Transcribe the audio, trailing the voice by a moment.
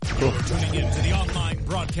Cool. Tuning in to the online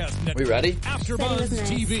broadcast network. We ready? AfterBuzz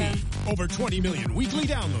TV. Over 20 million weekly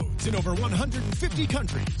downloads in over 150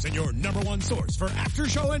 countries, and your number one source for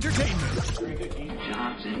after-show entertainment.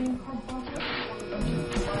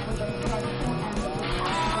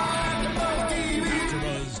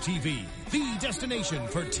 AfterBuzz TV, the destination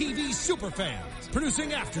for TV superfans. Producing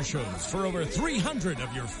aftershows for over 300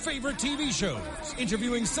 of your favorite TV shows.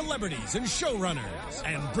 Interviewing celebrities and showrunners.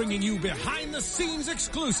 And bringing you behind-the-scenes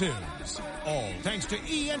exclusives. All thanks to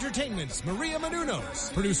E! Entertainment's Maria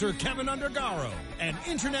Menounos, producer Kevin Undergaro, and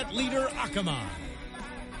internet leader Akamai.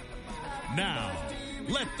 Now,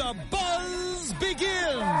 let the buzz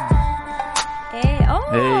begin! Hey,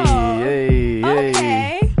 oh! Hey.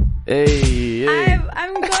 Okay. Hey.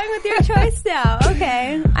 I'm going with your choice now.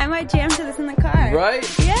 Okay. I might jam to this in the car.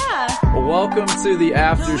 Right? Yeah. Welcome to the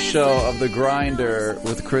after show of The Grinder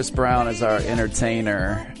with Chris Brown as our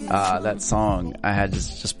entertainer. That song, I had to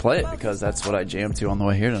just play it because that's what I jammed to on the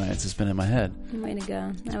way here tonight. It's just been in my head. Way to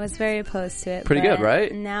go. I was very opposed to it. Pretty good,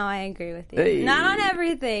 right? Now I agree with you. Hey. Not on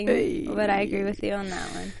everything, but I agree with you on that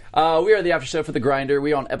one. We are the after show for The Grinder.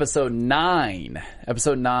 We are on episode 9.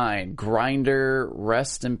 Episode 9, Grinder,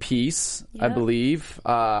 Rest in Peace, I believe.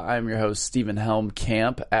 I'm your host, Stephen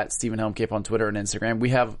Helmkamp, at Stephen Helmkamp on Twitter and Instagram. We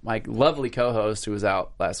have my lovely co-host who was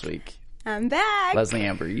out last week. I'm back. Leslie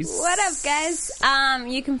Ambrose. What up, guys?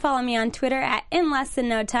 You can follow me on Twitter at In Less Than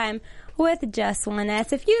No Time with just one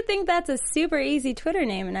S. If you think that's a super easy Twitter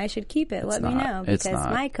name and I should keep it, let me know. Because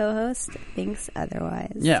my co-host thinks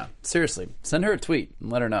otherwise. Yeah, seriously. Send her a tweet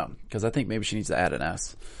and let her know. Because I think maybe she needs to add an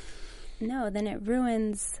S. No, then it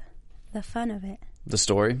ruins the fun of it. The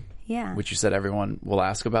story? Yeah. Which you said everyone will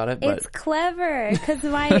ask about it. But it's clever. Because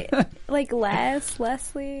my,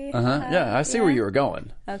 Leslie. Yeah, I see where you were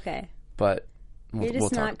going. Okay. But you're we'll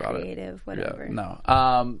just talk not about creative, it. whatever. Yeah,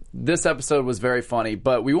 no. This episode was very funny,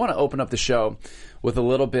 but we want to open up the show with a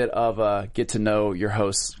little bit of a get to know your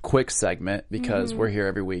host quick segment because we're here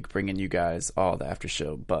every week bringing you guys all the after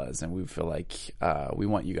show buzz, and we feel like we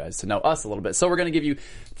want you guys to know us a little bit. So we're going to give you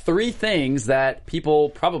 3 things that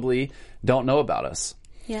people probably don't know about us.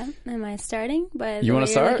 Yeah. Am I starting? But you want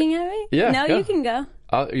to start? Looking at me? Yeah. No, go. You can go.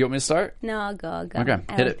 You want me to start? No, I'll go. Okay.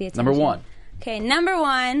 Hit it. Number 1. Okay, number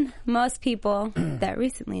 1, most people that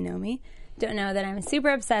recently know me don't know that I'm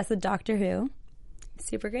super obsessed with Doctor Who.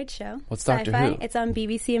 Super great show. What's Sci-fi. Doctor Who? It's on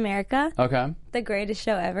BBC America. Okay. The greatest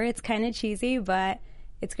show ever. It's kind of cheesy, but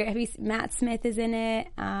it's great. Matt Smith is in it.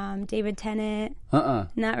 David Tennant.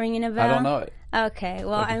 Not ringing a bell? I don't know it. Okay,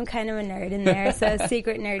 well, I'm kind of a nerd in there, so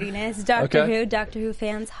secret nerdiness. Doctor Who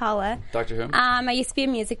fans, holla. Doctor Who. I used to be a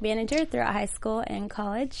music manager throughout high school and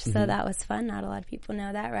college, so that was fun. Not a lot of people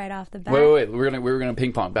know that right off the bat. Wait. We're gonna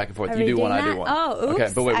ping pong back and forth. You do one, I do one. Oh, oops. Okay,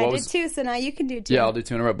 but wait, I did 2, so now you can do 2. Yeah, I'll do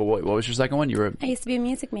 2 in a row. But what was your second one? I used to be a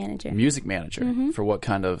music manager. Music manager for what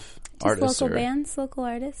kind of just artists? Local bands, local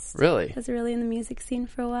artists. Really? I was really in the music scene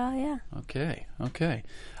for a while. Yeah. Okay.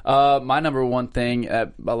 My number 1 thing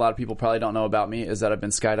that a lot of people probably don't know about me is that I've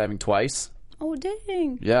been skydiving twice. Oh,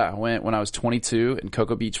 dang. Yeah, I went when I was 22 in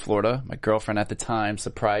Cocoa Beach, Florida. My girlfriend at the time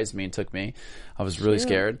surprised me and took me. I was really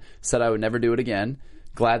scared. Said I would never do it again.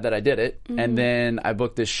 Glad that I did it. And then I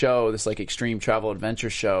booked this show, this extreme travel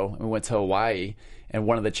adventure show. And we went to Hawaii. And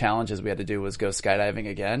one of the challenges we had to do was go skydiving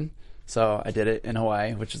again. So I did it in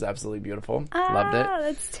Hawaii, which is absolutely beautiful. Loved it.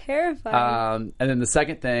 That's terrifying. And then the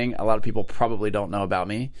second thing a lot of people probably don't know about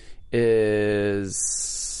me is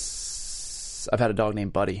I've had a dog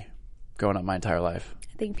named Buddy growing up my entire life.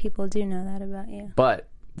 I think people do know that about you. But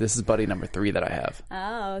this is Buddy number 3 that I have.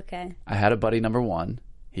 Oh, okay. I had a Buddy number 1.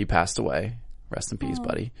 He passed away. Rest in peace,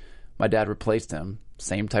 Buddy. My dad replaced him.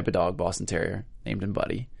 Same type of dog, Boston Terrier, named him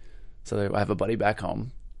Buddy. So I have a Buddy back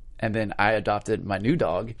home. And then I adopted my new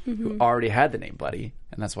dog who already had the name Buddy,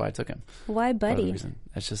 and that's why I took him. Why Buddy?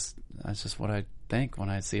 That's just what I think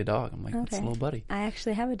when I see a dog. I'm like, it's a little Buddy. I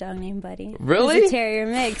actually have a dog named Buddy. Really? He's a terrier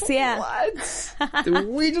mix, yeah. What? Did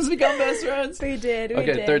we just become best friends? We did.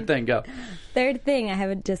 Okay, third thing, go. Third thing, I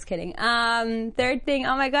haven't, just kidding. Third thing,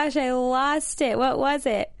 oh my gosh, I lost it. What was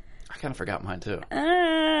it? I kind of forgot mine too.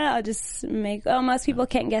 I'll just most people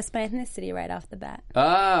can't guess my ethnicity right off the bat.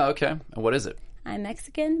 Okay. What is it? I'm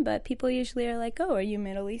Mexican, but people usually are like, oh, are you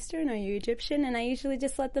Middle Eastern? Are you Egyptian? And I usually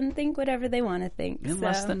just let them think whatever they want to think. In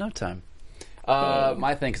less than no time.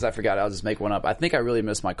 My thing, because I forgot, I'll just make one up. I think I really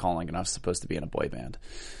missed my calling, and I was supposed to be in a boy band.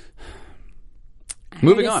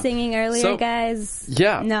 Moving on. Singing earlier, guys.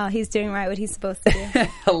 Yeah. No, he's doing right what he's supposed to do.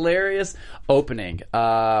 Hilarious opening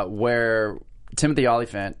where Timothy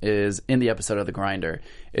Olyphant is in the episode of The Grinder.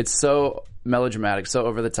 It's so melodramatic, so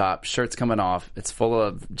over the top. Shirt's coming off. It's full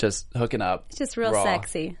of just hooking up. It's just real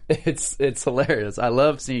sexy. It's hilarious. I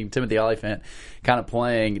love seeing Timothy Olyphant kind of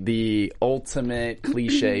playing the ultimate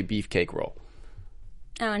cliche beefcake role.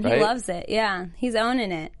 Oh, and he loves it. Yeah, he's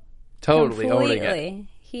owning it. Totally completely. owning it.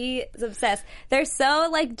 He's obsessed. They're so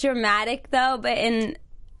like dramatic though, but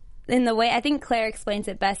in the way, I think Claire explains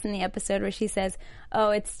it best in the episode where she says,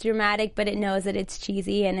 oh, it's dramatic, but it knows that it's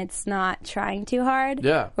cheesy and it's not trying too hard.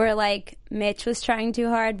 Yeah. Where, like, Mitch was trying too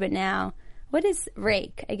hard, but now, what is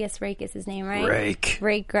Rake? I guess Rake is his name, right?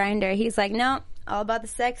 Rake Grinder. He's like, no, all about the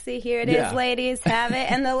sexy. Here it is, ladies. Have it.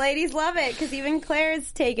 And the ladies love it because even Claire is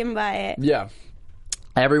taken by it. Yeah.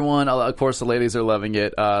 Everyone, of course, the ladies are loving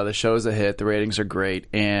it. The show's a hit. The ratings are great.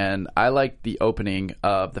 And I like the opening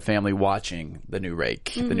of the family watching the new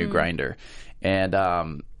Rake, the new Grinder. And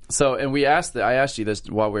I asked you this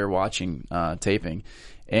while we were watching taping,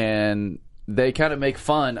 and they kind of make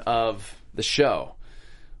fun of the show.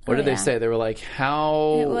 What did they say? They were like,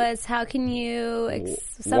 how can you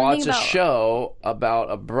watch a show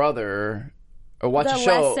about a brother... Or watch a show.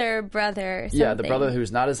 The lesser brother. Yeah, the brother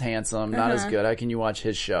who's not as handsome, not as good. How can you watch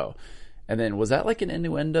his show? And then, was that like an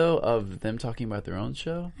innuendo of them talking about their own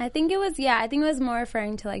show? I think it was, I think it was more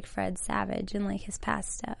referring to like Fred Savage and like his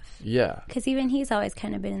past stuff. Yeah. Because even he's always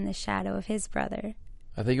kind of been in the shadow of his brother.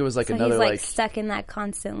 I think it was like so another he's like stuck in that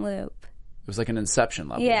constant loop. It was like an Inception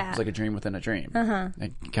level. Yeah. It was like a dream within a dream.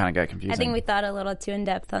 It kind of got confusing. I think we thought a little too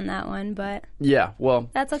in-depth on that one, but... Yeah, well...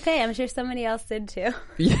 That's okay. I'm sure somebody else did too.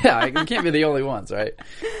 Yeah, we can't be the only ones, right?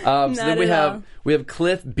 So then we have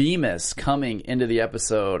Cliff Bemis coming into the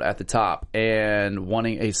episode at the top and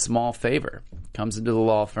wanting a small favor. Comes into the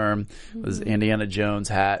law firm with his Indiana Jones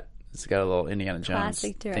hat. It's got a little Indiana Jones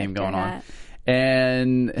theme going on.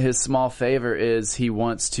 And his small favor is he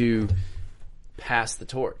wants to... pass the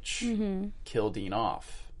torch, kill Dean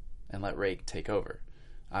off, and let Rake take over.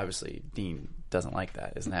 Obviously, Dean doesn't like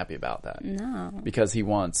that, isn't happy about that. No. Because he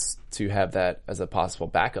wants to have that as a possible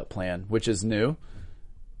backup plan, which is new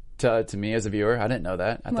to me as a viewer. I didn't know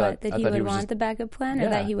that. I thought he would want the backup plan, or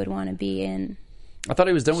that he would want to be in... I thought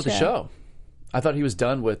he was done with the show. I thought he was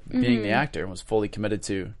done with being the actor and was fully committed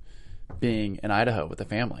to being in Idaho with the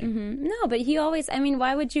family. No, but he always... I mean,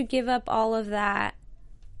 why would you give up all of that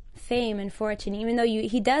fame and fortune, even though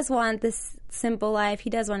he does want this simple life, he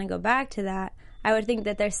does want to go back to that? I would think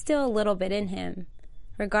that there's still a little bit in him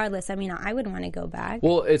regardless. I mean, I would want to go back.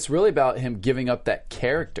 Well, it's really about him giving up that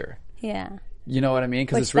character. Yeah. You know what I mean?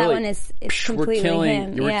 Because it's that really one is completely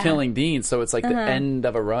him. We're killing Dean, so it's like the end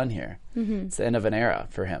of a run here. It's the end of an era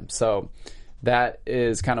for him. So that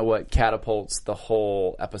is kind of what catapults the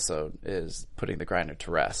whole episode, is putting the Grinder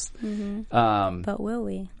to rest. But will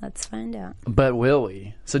we? Let's find out. But will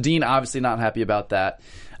we? So Dean obviously not happy about that.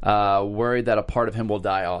 Worried that a part of him will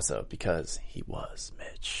die also because he was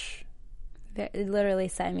Mitch. They're literally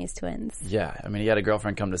Siamese twins. Yeah, I mean, he had a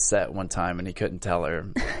girlfriend come to set one time and he couldn't tell her.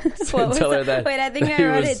 That. Wait, I think I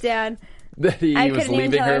wrote it down. That he was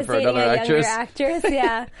leaving her for another actress.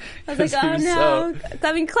 Yeah, I was like, oh no.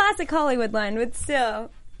 I mean, classic Hollywood line, but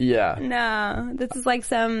still. Yeah. No, this is like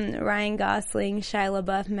some Ryan Gosling, Shia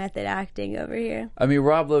LaBeouf method acting over here. I mean,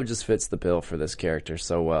 Rob Lowe just fits the bill for this character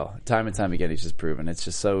so well. Time and time again, he's just proven. It's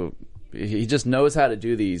just so... He just knows how to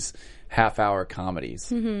do these half-hour comedies.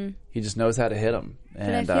 He just knows how to hit them.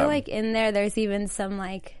 And, but I feel like in there's even some,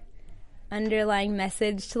 like, underlying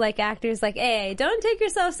message to, like, actors, like, hey, don't take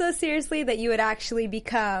yourself so seriously that you would actually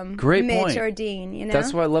become Mitch or Dean, you know?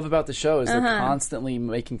 That's what I love about the show, is they're constantly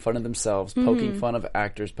making fun of themselves, poking fun of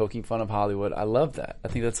actors, poking fun of Hollywood. I love that. I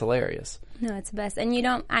think that's hilarious. No, it's the best. And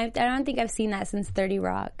I don't think I've seen that since 30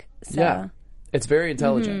 Rock. So. Yeah. It's very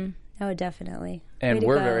intelligent. Oh, definitely. And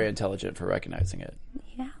we're very intelligent for recognizing it.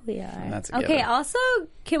 Yeah, we are. And that's a okay, given. Also,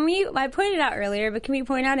 I pointed out earlier, but can we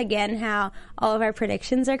point out again how all of our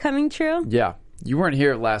predictions are coming true? Yeah. You weren't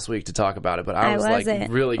here last week to talk about it, but I was like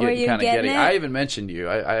really getting it. I even mentioned you.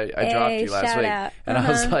 I dropped you last week. Out. And I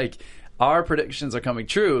was like, our predictions are coming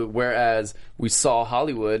true, whereas we saw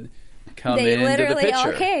Hollywood come into the picture. They literally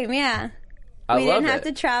all came, yeah. We didn't have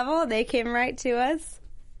to travel. They came right to us.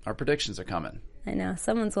 Our predictions are coming. I know.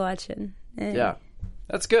 Someone's watching. Yeah.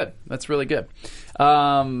 That's good. That's really good.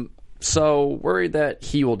 So worried that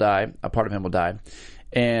he will die, a part of him will die,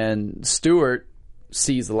 and Stuart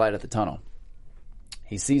sees the light at the tunnel.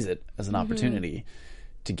 He sees it as an opportunity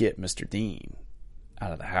to get Mr. Dean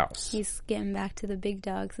out of the house. He's getting back to the big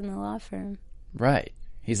dogs in the law firm. Right.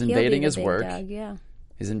 He's invading his work. Dog, yeah.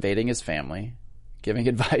 He's invading his family, giving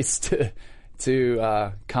advice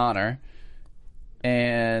to Connor.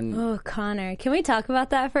 And oh, Connor, can we talk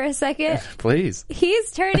about that for a second? Please.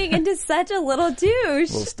 He's turning into such a little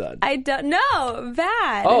douche. Little stud. I don't know.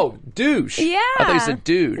 Bad. Oh, douche. Yeah. I thought you said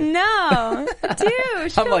dude. No.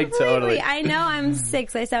 Douche. I'm like, totally. I know I'm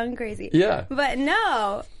 6. I sound crazy. Yeah. But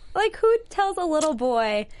no. Like, who tells a little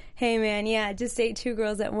boy, hey, man, yeah, just date 2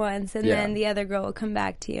 girls at once, and then the other girl will come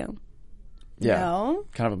back to you? Yeah. No.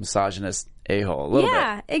 Kind of a misogynist a-hole, a little bit.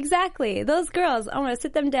 Yeah, exactly. Those girls, I want to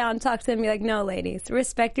sit them down, talk to them, and be like, no, ladies,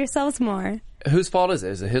 respect yourselves more. Whose fault is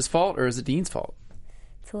it? Is it his fault or is it Dean's fault?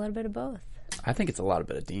 It's a little bit of both. I think it's a lot of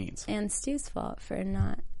bit of Dean's. And Stu's fault for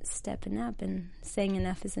not stepping up and saying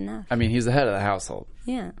enough is enough. I mean, he's the head of the household.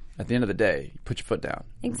 Yeah. At the end of the day, you put your foot down.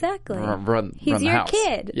 Exactly. He's your house.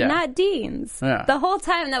 Kid, not Dean's. Yeah. The whole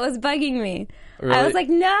time that was bugging me. Really? I was like,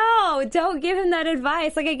 no, don't give him that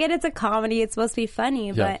advice. Like, I get it's a comedy, it's supposed to be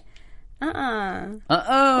funny, but let's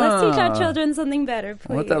teach our children something better,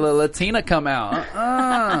 please. Let that little Latina come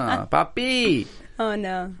out. Papi. Oh,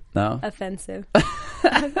 no. No? Offensive.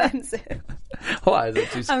 Offensive. Why? Is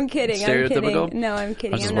it too I'm kidding. stereotypical? I'm kidding. No, I'm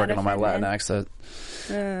kidding. I'm just working on my Latin accent.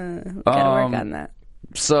 Gotta work on that.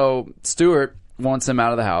 So Stuart wants him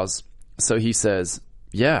out of the house. So he says,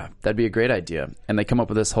 yeah, that'd be a great idea. And they come up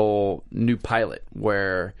with this whole new pilot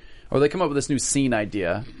or they come up with this new scene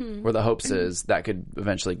idea where the hopes is that could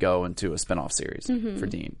eventually go into a spinoff series for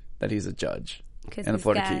Dean, that he's a judge in the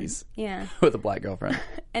Florida Keys with a black girlfriend.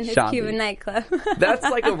 And his Shanti. Cuban nightclub. That's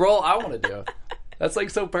like a role I want to do. That's like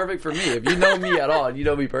so perfect for me. If you know me at all and you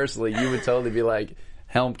know me personally, you would totally be like,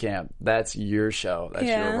 Helm Camp, that's your show. That's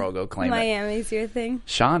your role. Go claim Miami's your thing.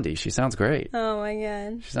 Shandi, she sounds great. Oh my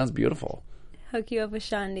God. She sounds beautiful. Hook you up with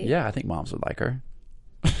Shandi. Yeah, I think moms would like her.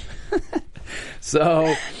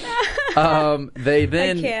 So, they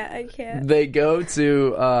then... I can't. They go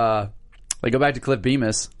to... they go back to Cliff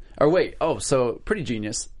Bemis. Or wait, so Pretty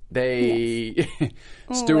Genius. They...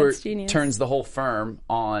 Stuart turns the whole firm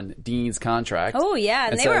on Dean's contract. Oh, yeah,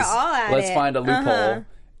 and they were all at Let's it. find a loophole.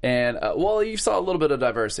 And, you saw a little bit of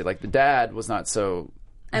diversity. Like, the dad was not so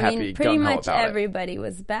happy, pretty gung-ho much about everybody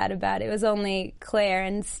was bad about it. It was only Claire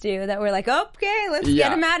and Stu that were like, okay, let's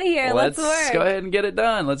get him out of here. Let's work. Go ahead and get it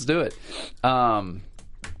done. Let's do it.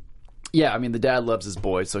 Yeah, I mean, the dad loves his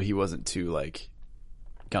boy, so he wasn't too, like,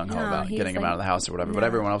 gung-ho about getting him out of the house or whatever. No. But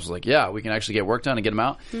everyone else was like, yeah, we can actually get work done and get him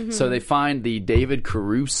out. Mm-hmm. So they find the David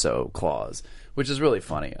Caruso clause, which is really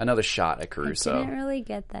funny. Another shot at Caruso. I didn't really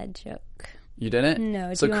get that joke. You didn't?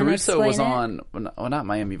 No. So Caruso was on, well, not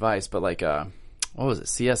Miami Vice, but like, what was it,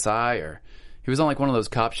 CSI? Or he was on like one of those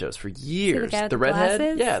cop shows for years. The redhead?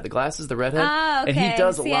 glasses? Yeah, the glasses, the redhead. Oh, okay. And he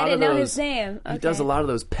does a lot I didn't of those. Know his name. Okay. He does a lot of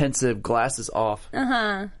those pensive glasses off.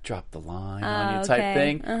 Drop the line on you type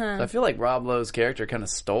thing. So I feel like Rob Lowe's character kind of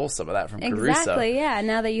stole some of that from Caruso. Exactly, yeah.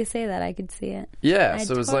 Now that you say that, I could see it. Yeah,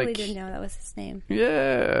 so it was totally like. Didn't know that was his name.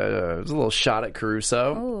 Yeah, it was a little shot at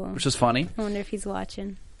Caruso, which was funny. I wonder if he's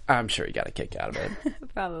watching. I'm sure he got a kick out of it.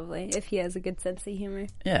 Probably, if he has a good sense of humor.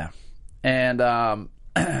 Yeah. And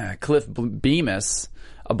Cliff Bemis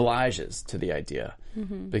obliges to the idea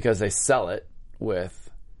because they sell it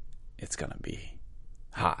with, it's going to be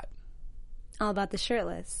hot. All about the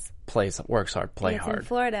shirtless. Works hard, play hard. In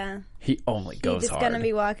Florida. He only goes hard. He's just going to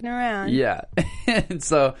be walking around. Yeah. And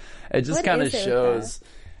so it just kind of shows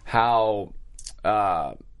how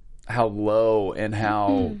low and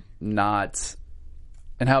how not...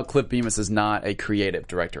 And how Cliff Bemis is not a creative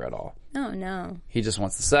director at all. Oh, no. He just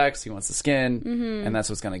wants the sex, he wants the skin, and that's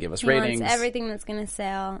what's going to give us ratings. He wants everything that's going to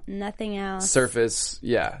sell, nothing else. Surface,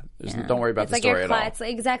 don't worry about the story at all. It's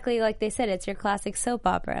exactly like they said, it's your classic soap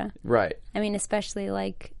opera. Right. I mean, especially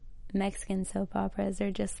like Mexican soap operas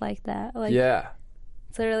are just like that. Like, yeah.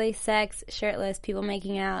 It's literally sex, shirtless, people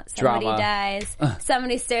making out, somebody Drama. dies,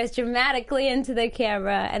 somebody stares dramatically into the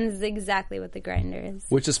camera, and this is exactly what The Grinder is.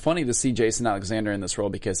 Which is funny to see Jason Alexander in this role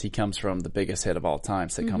because he comes from the biggest hit of all time,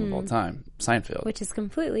 sitcom of all time, Seinfeld. Which is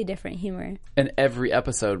completely different humor. And every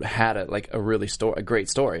episode had a great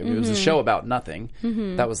story. I mean, it was a show about nothing.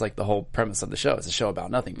 That was like the whole premise of the show. It's a show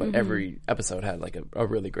about nothing, but every episode had like a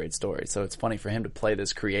really great story. So it's funny for him to play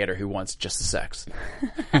this creator who wants just the sex.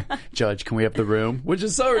 Judge, can we have the room? Which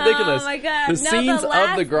is so ridiculous. Oh my God. The scenes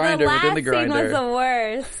of the Grinder within the Grinder. The last scene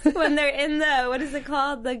was the worst. When they're in the, what is it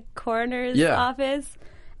called? The coroner's office.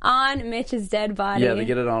 On Mitch's dead body. Yeah, they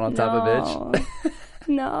get it on top of Mitch.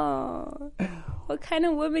 No. What kind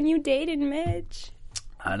of woman you dated, Mitch?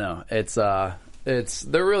 I know.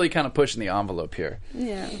 They're really kind of pushing the envelope here.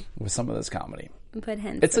 Yeah. With some of this comedy. But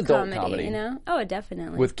hence it's the adult comedy, you know? Oh,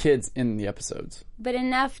 definitely. With kids in the episodes. But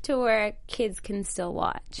enough to where kids can still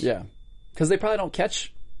watch. Yeah. Because they probably don't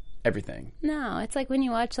catch everything. No, it's like when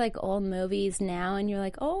you watch like old movies now and you're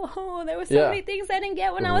like, oh there were so many things I didn't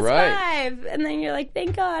get when I was 5. And then you're like,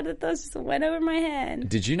 thank God that those just went over my head.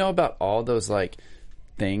 Did you know about all those like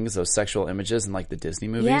things, those sexual images in like the Disney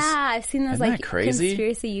movies? Yeah, I've seen those. Isn't like that crazy?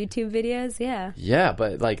 Conspiracy YouTube videos. Yeah,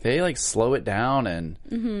 but like they like slow it down and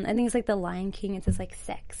I think it's like the Lion King. It's just like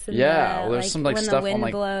sex. And there's like, some like when stuff the wind on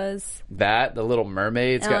like blows. that. The Little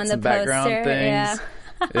Mermaid's got some background things. Yeah.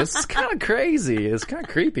 It's kind of crazy. It's kind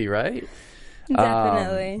of creepy, right?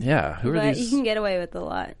 Definitely. Who are but these? you can get away with a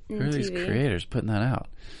lot in Who are TV. these creators putting that out?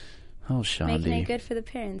 Oh, Shandi. Making it good for the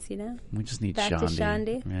parents, you know? We just need Back Shandi. to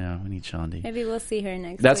Shandi. Yeah, we need Shandi. Maybe we'll see her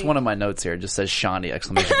next That's week. one of my notes here. It just says Shandi,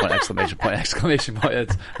 exclamation point, exclamation point, exclamation point.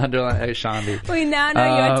 It's underline, hey, Shandi. We now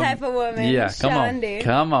know your type of woman. Yeah, Shandi.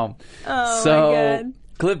 come on. Oh, so, my God.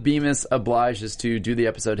 Cliff Bemis obliges to do the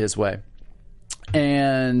episode his way.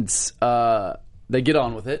 And they get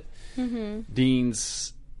on with it. Mm-hmm.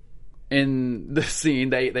 Dean's in the scene.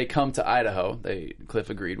 They come to Idaho. Cliff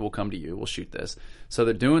agreed, we'll come to you. We'll shoot this. So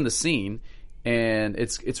they're doing the scene, and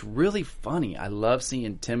it's really funny. I love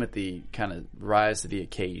seeing Timothy kind of rise to the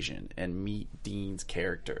occasion and meet Dean's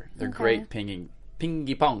character. They're great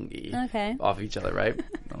pingy-pongy off each other, right? I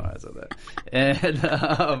don't know how I said that. And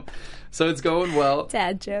so it's going well.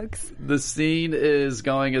 Dad jokes. The scene is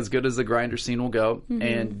going as good as the Grindr scene will go,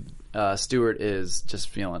 and Stuart is just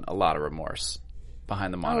feeling a lot of remorse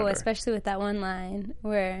behind the monitor. Oh, especially with that one line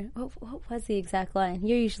where, what was the exact line?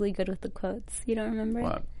 You're usually good with the quotes. You don't remember?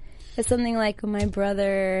 What? It's something like, my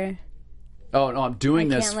brother... Oh, no, I'm doing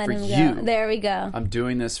this for you. There we go. I'm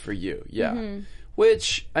doing this for you. Yeah. Mm-hmm.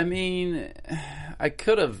 Which, I mean, I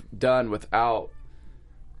could have done without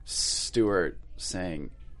Stuart saying,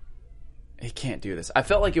 he can't do this. I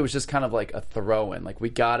felt like it was just kind of like a throw-in. Like, we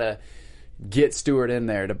gotta get Stuart in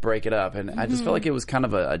there to break it up, and I just felt like it was kind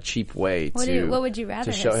of a cheap way what would you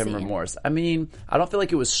rather to show him remorse. I mean, I don't feel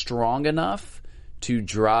like it was strong enough to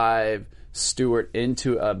drive Stuart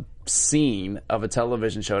into a scene of a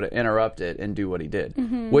television show to interrupt it and do what he did,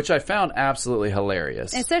 which I found absolutely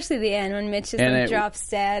hilarious. Especially the end when Mitch just drops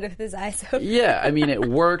dead with his eyes open. Yeah, I mean, it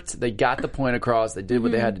worked. They got the point across. They did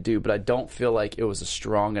what they had to do, but I don't feel like it was a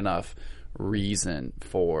strong enough reason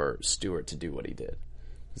for Stuart to do what he did.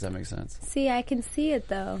 Does that make sense? See, I can see it,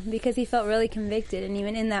 though, because he felt really convicted, and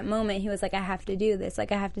even in that moment, he was like, I have to do this.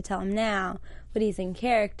 Like, I have to tell him now, but he's in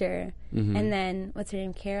character. Mm-hmm. And then, what's her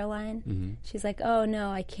name, Caroline? Mm-hmm. She's like, oh,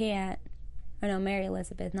 no, I can't. Or no, Mary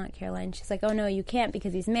Elizabeth, not Caroline. She's like, oh, no, you can't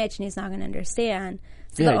because he's Mitch, and he's not going to understand.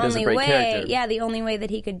 So yeah, the only way, the only way that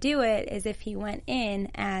he could do it is if he went in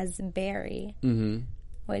as Barry. Mm-hmm.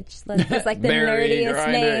 Which is like the nerdiest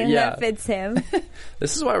name that fits him.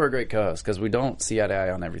 This is why we're great co-hosts, because we don't see eye to eye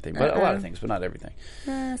on everything. But a lot of things, but not everything.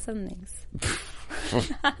 Some things.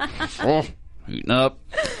 Heating up.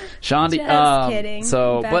 Shandi. Just kidding.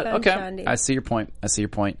 So, Back but on okay. Shandi. I see your point.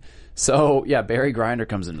 So, yeah, Barry Grindr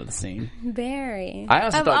comes into the scene. Barry. I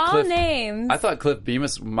honestly thought names. I thought Cliff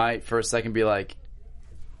Bemis might for a second be like,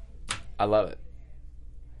 I love it.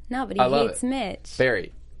 No, but he hates Mitch.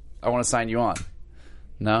 Barry, I want to sign you on.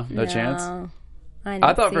 No chance?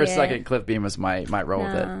 I thought for a second Cliff Bemis might roll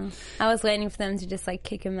with it. I was waiting for them to just like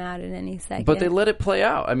kick him out at any second. But they let it play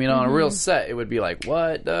out. I mean, on a real set, it would be like,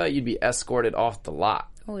 what? You'd be escorted off the lot.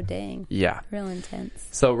 Oh, dang. Yeah. Real intense.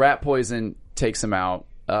 So rat poison takes him out.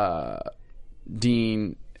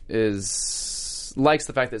 Dean likes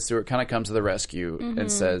the fact that Stuart kind of comes to the rescue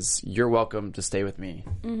and says, you're welcome to stay with me.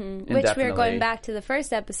 Which we're going back to the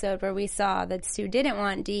first episode where we saw that Stu didn't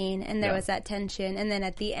want Dean and there was that tension. And then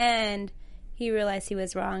at the end, he realized he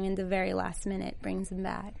was wrong and the very last minute brings him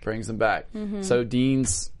back. So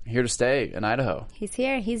Dean's here to stay in Idaho. He's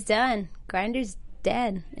here. He's done. Grindr's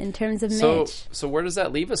dead in terms of Mitch. So where does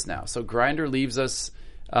that leave us now? So Grindr leaves us...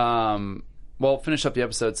 finish up the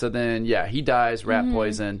episode. So then, he dies, rat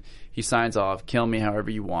poison. He signs off, kill me however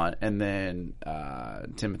you want. And then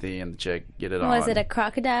Timothy and the chick get it on. Was it a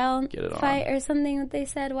crocodile fight or something that they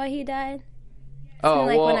said why he died?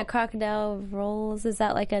 When a crocodile rolls, is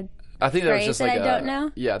that like a I think that was just like I don't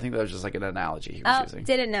know? Yeah, I think that was just like an analogy he was using.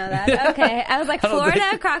 Didn't know that. Okay. I was like,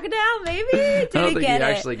 Florida crocodile, maybe? I don't think he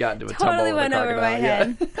actually got into a tumble totally with went a over my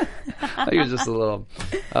head. I think it was just a little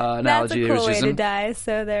analogy. That's a cool way to die,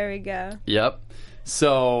 so there we go. Yep.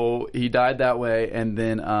 So he died that way, and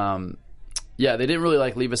then, they didn't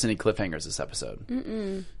really leave us any cliffhangers this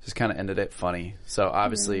episode. Just kind of ended it funny. So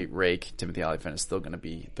obviously, Rake, Timothy Olyphant, is still going to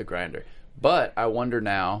be the Grindr. But I wonder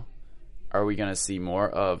now, are we going to see more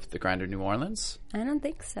of the Grindr New Orleans? I don't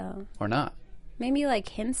think so. Or not? Maybe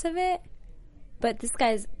hints of it. But this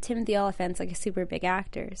guy's Timothy Olyphant's a super big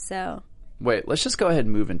actor, so Wait, let's just go ahead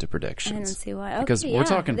and move into predictions. I don't see why. Okay, because we're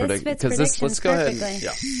talking predictions. Because let's go ahead.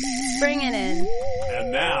 Yeah. Bring it in.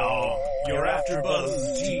 And now, your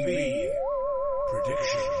AfterBuzz TV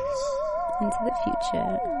predictions. Into the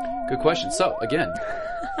future. Good question. So, again,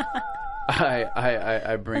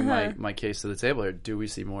 I bring my case to the table here. Do we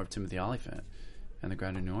see more of Timothy Olyphant and the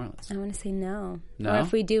ground in New Orleans? I want to say no. No? Or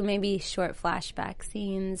if we do, maybe short flashback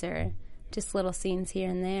scenes or just little scenes here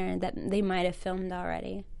and there that they might have filmed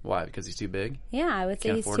already. Why? Because he's too big? Yeah, I would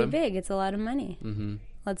say he's too big. It's a lot of money. Mm-hmm.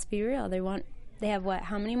 Let's be real. They have what?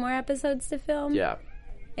 How many more episodes to film? Yeah.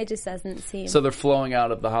 It just doesn't seem. So they're flowing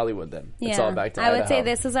out of the Hollywood then. Yeah. It's all back to Idaho. I would say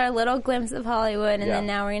this is our little glimpse of Hollywood, and then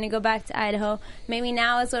now we're going to go back to Idaho. Maybe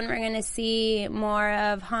now is when we're going to see more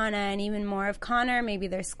of Hannah and even more of Connor, maybe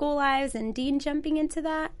their school lives, and Dean jumping into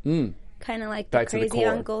that. Kind of like the Crazy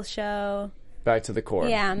Uncle show. Back to the core.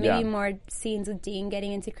 Yeah, maybe more scenes with Dean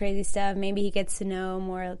getting into crazy stuff. Maybe he gets to know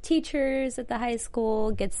more teachers at the high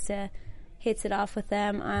school, hits it off with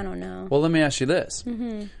them. I don't know. Well, let me ask you this.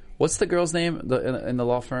 Mm-hmm. What's the girl's name in the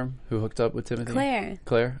law firm who hooked up with Timothy? Claire.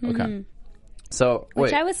 Claire? Okay. Mm-hmm. So,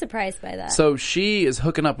 Which I was surprised by that. So she is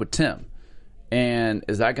hooking up with Tim. And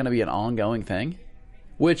is that going to be an ongoing thing?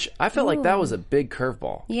 Which I felt like that was a big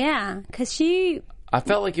curveball. Yeah, because I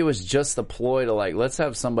felt like it was just a ploy to let's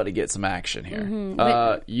have somebody get some action here.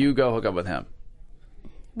 Mm-hmm. You go hook up with him.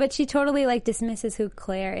 But she totally dismisses who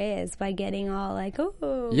Claire is by getting all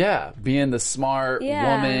oh. Yeah, being the smart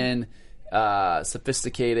woman,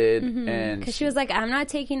 sophisticated, and because she was like, I'm not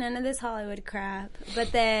taking none of this Hollywood crap.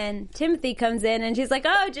 But then Timothy comes in and she's like,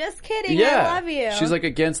 oh, just kidding, I love you. She's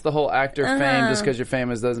against the whole actor fame. Just because you're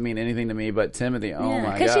famous doesn't mean anything to me. But Timothy, oh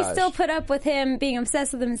my gosh, because she still put up with him being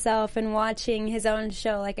obsessed with himself and watching his own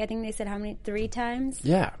show. I think they said how many 3 times.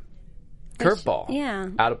 Yeah, curveball. Yeah,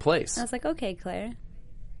 out of place. I was like, okay, Claire.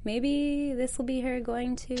 Maybe this will be her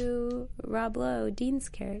going to Rob Lowe, Dean's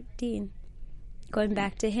character, Dean. Going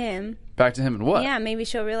back to him. Back to him and what? Yeah, maybe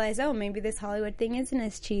she'll realize, maybe this Hollywood thing isn't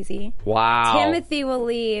as cheesy. Wow. Timothy will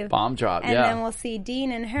leave. Bomb drop, and then we'll see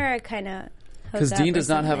Dean and her kind of because Dean does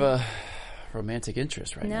not have a romantic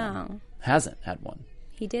interest right now. No. Hasn't had one.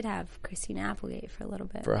 He did have Christina Applegate for a little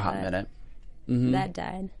bit. For a hot minute. Mm-hmm. That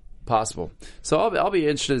died. Possible. So I'll be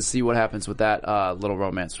interested to see what happens with that little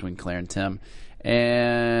romance between Claire and Tim.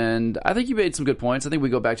 And I think you made some good points. I think we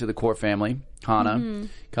go back to the core family, Hannah,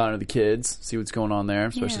 Connor, the kids, see what's going on there,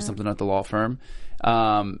 especially something at the law firm.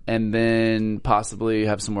 And then possibly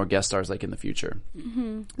have some more guest stars in the future.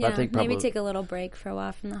 Mm-hmm. Yeah, I think maybe take a little break for a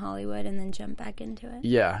while from the Hollywood and then jump back into it.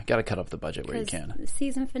 Yeah, got to cut off the budget where you can. The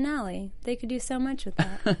season finale, they could do so much with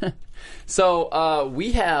that. So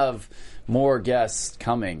we have more guests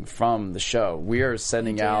coming from the show. We are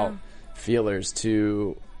sending out feelers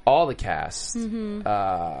to all the cast and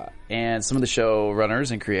some of the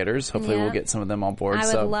showrunners and creators. Hopefully we'll get some of them on board.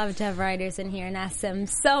 I would love to have writers in here and ask them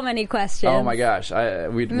so many questions. Oh my gosh.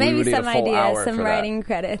 We would need some a full ideas, hour some for writing that.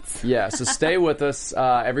 credits. Yeah, so stay with us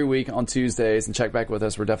every week on Tuesdays and check back with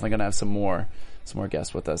us. We're definitely going to have some more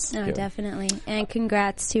guests with us. Oh, definitely. And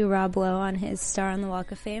congrats to Rob Lowe on his star on the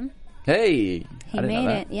Walk of Fame. He made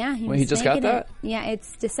it. Yeah, he just got that? Yeah,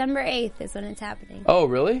 it's December 8th is when it's happening. Oh,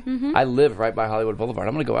 really? Mm-hmm. I live right by Hollywood Boulevard.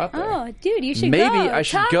 I'm going to go out there. Oh, dude, you should Maybe go. I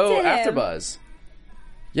should go AfterBuzz.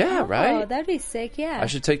 Yeah, right? Oh, that'd be sick, yeah. I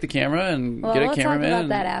should take the camera and get a cameraman. We'll talk about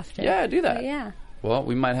that after. Yeah, do that. Yeah. Well,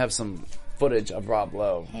 we might have some footage of Rob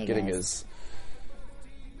Lowe getting his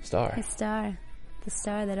star. His star. The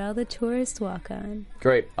star that all the tourists walk on.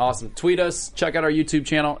 Great. Awesome. Tweet us. Check out our YouTube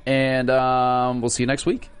channel. And we'll see you next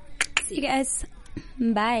week. See you guys.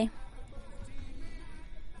 Bye.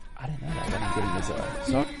 I didn't know that. I'm getting this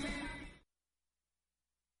song.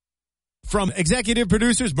 From executive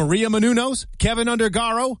producers Maria Menounos, Kevin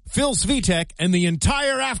Undergaro, Phil Svitek, and the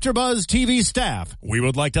entire AfterBuzz TV staff, we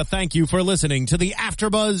would like to thank you for listening to the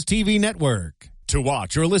AfterBuzz TV network. To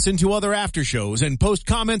watch or listen to other after shows and post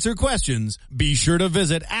comments or questions, be sure to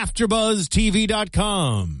visit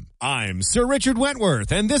AfterBuzzTV.com. I'm Sir Richard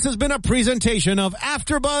Wentworth, and this has been a presentation of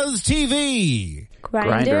AfterBuzz TV.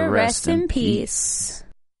 Grinder, rest in peace.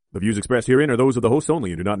 The views expressed herein are those of the hosts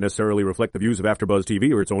only and do not necessarily reflect the views of AfterBuzz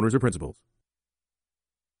TV or its owners or principals.